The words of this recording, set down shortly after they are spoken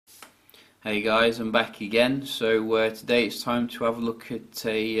Hey guys, I'm back again. So today it's time to have a look at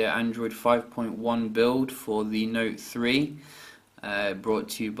a Android 5.1 build for the Note 3, brought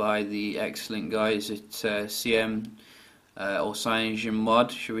to you by the excellent guys at CM or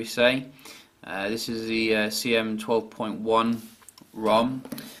CyanogenMod, shall we say. This is the CM 12.1 ROM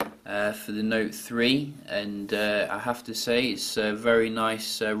for the Note 3, and I have to say it's a very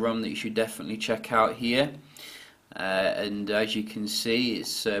nice ROM that you should definitely check out here. And as you can see,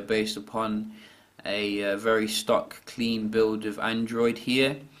 it's based upon a very stock clean build of Android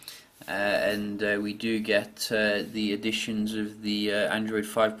here, and we do get the additions of the Android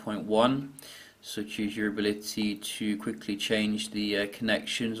 5.1, such as your ability to quickly change the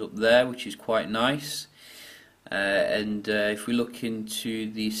connections up there, which is quite nice. And if we look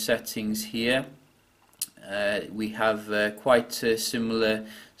into the settings here, we have quite a similar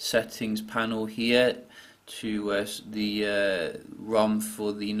settings panel here to the ROM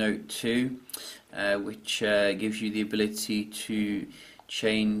for the Note 2, which gives you the ability to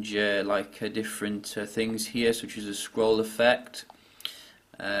change different things here, such as a scroll effect,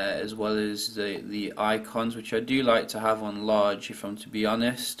 as well as the icons, which I do like to have on large, if I'm to be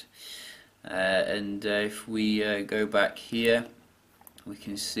honest. And if we go back here, we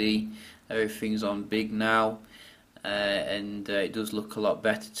can see everything's on big now, and it does look a lot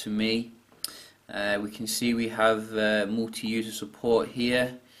better to me. We can see we have multi-user support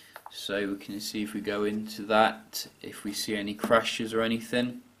here, so we can see if we go into that, if we see any crashes or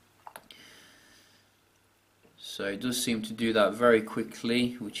anything. So it does seem to do that very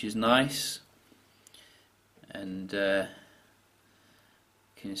quickly, which is nice. And you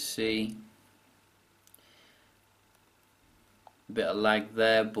can see a bit of lag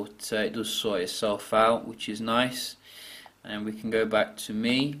there, but it does sort itself out, which is nice. And we can go back to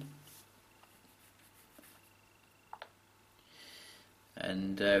me.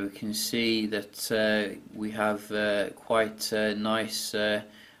 And we can see that we have quite a nice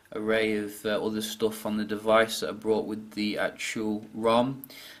array of other stuff on the device that are brought with the actual ROM.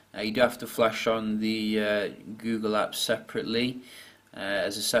 You do have to flash on the Google apps separately.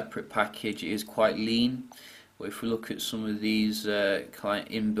 As a separate package, it is quite lean. But if we look at some of these kind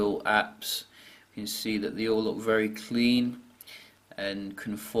of inbuilt apps, you can see that they all look very clean and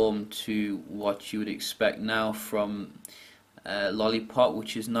conform to what you would expect now from Lollipop,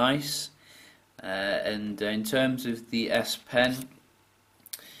 which is nice. And in terms of the S Pen,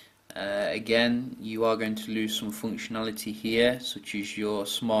 again, you are going to lose some functionality here, such as your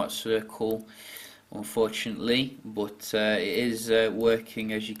smart circle, unfortunately, but it is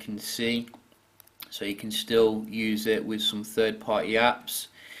working, as you can see, so you can still use it with some third-party apps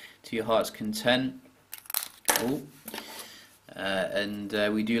to your heart's content. And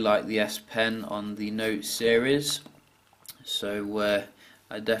we do like the S Pen on the Note series. So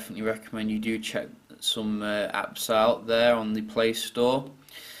I definitely recommend you do check some apps out there on the Play Store.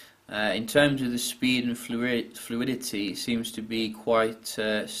 In terms of the speed and fluidity, it seems to be quite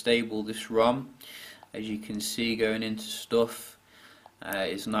stable, this ROM. As you can see, going into stuff,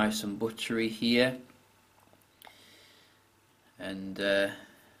 it's nice and buttery here. And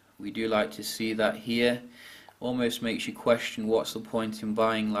we do like to see that here. Almost makes you question what's the point in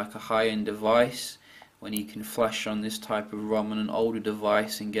buying like a high-end device when you can flash on this type of ROM on an older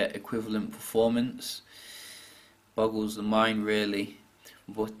device and get equivalent performance. Boggles the mind, really.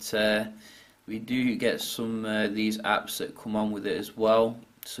 But we do get some these apps that come on with it as well,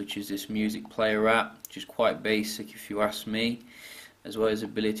 such as this music player app, which is quite basic if you ask me, as well as the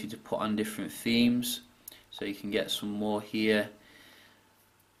ability to put on different themes. So you can get some more here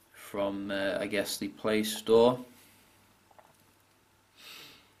from I guess the Play Store.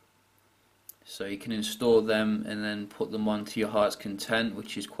 So you can install them and then put them on to your heart's content,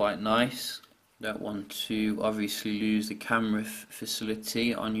 which is quite nice. Don't want to obviously lose the camera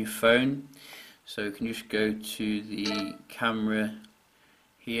facility on your phone, so you can just go to the camera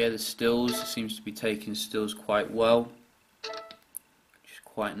here, the stills. It seems to be taking stills quite well, which is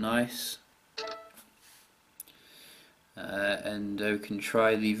quite nice. And we can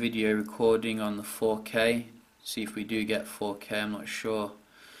try the video recording on the 4K, see if we do get 4K, I'm not sure.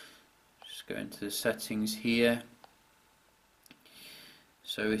 Go into the settings here.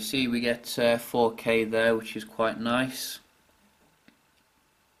 So we see we get 4K there, which is quite nice.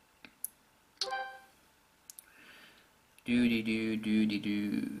 Doody doo, doody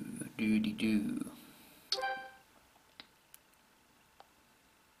doo, doody doo.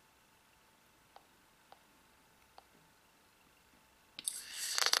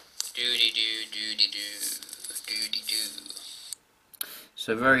 Doody doo, doody doo, doody doo.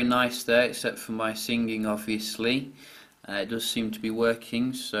 So very nice there, except for my singing, obviously. It does seem to be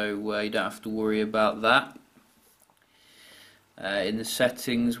working, so you don't have to worry about that. In the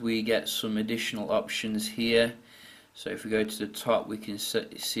settings we get some additional options here. So if we go to the top, we can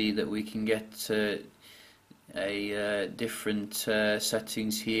see that we can get different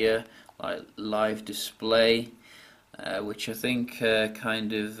settings here, like live display, which I think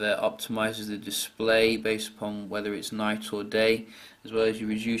kind of optimizes the display based upon whether it's night or day, as well as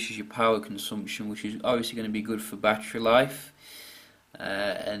reduces your power consumption, which is obviously going to be good for battery life.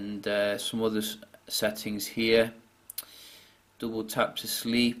 And some other settings here. Double tap to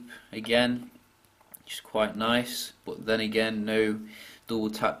sleep again, which is quite nice, but then again no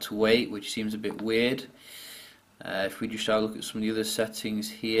double tap to wake, which seems a bit weird. If we just have a look at some of the other settings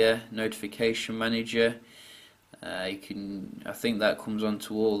here, notification manager, I think that comes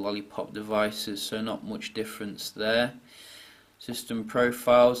onto all Lollipop devices, so not much difference there. System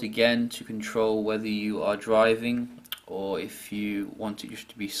profiles, again to control whether you are driving or if you want it just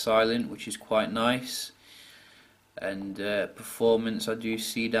to be silent, which is quite nice. And performance I do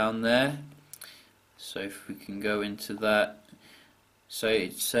see down there, so if we can go into that, so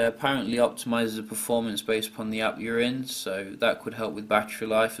it's apparently optimizes the performance based upon the app you're in, so that could help with battery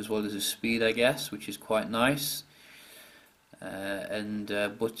life as well as the speed, I guess, which is quite nice. And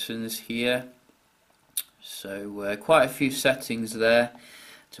buttons here, so quite a few settings there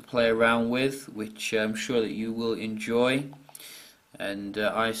to play around with, which I'm sure that you will enjoy. And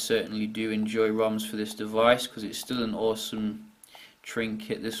I certainly do enjoy ROMs for this device because it's still an awesome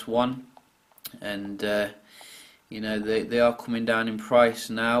trinket, this one. And you know, they are coming down in price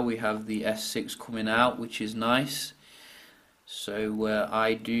now. We have the S6 coming out, which is nice. So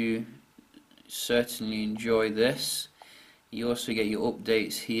I do certainly enjoy this. You also get your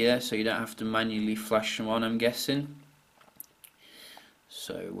updates here, so you don't have to manually flash them on, I'm guessing.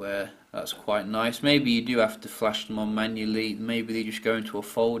 So that's quite nice. Maybe you do have to flash them on manually. Maybe they just go into a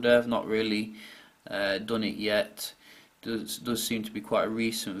folder. I've not really done it yet. Does seem to be quite a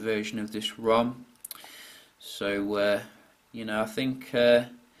recent version of this ROM. So you know, I think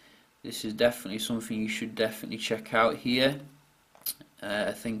this is definitely something you should definitely check out here.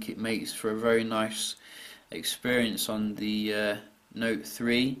 I think it makes for a very nice experience on the Note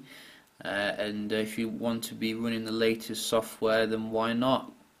 3. And if you want to be running the latest software, then why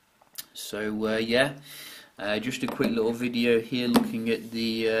not? So yeah, just a quick little video here looking at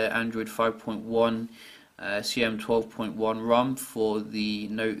the Android 5.1 CM12.1 ROM for the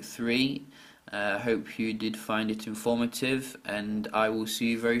Note 3. Hope you did find it informative, and I will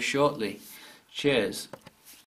see you very shortly. Cheers.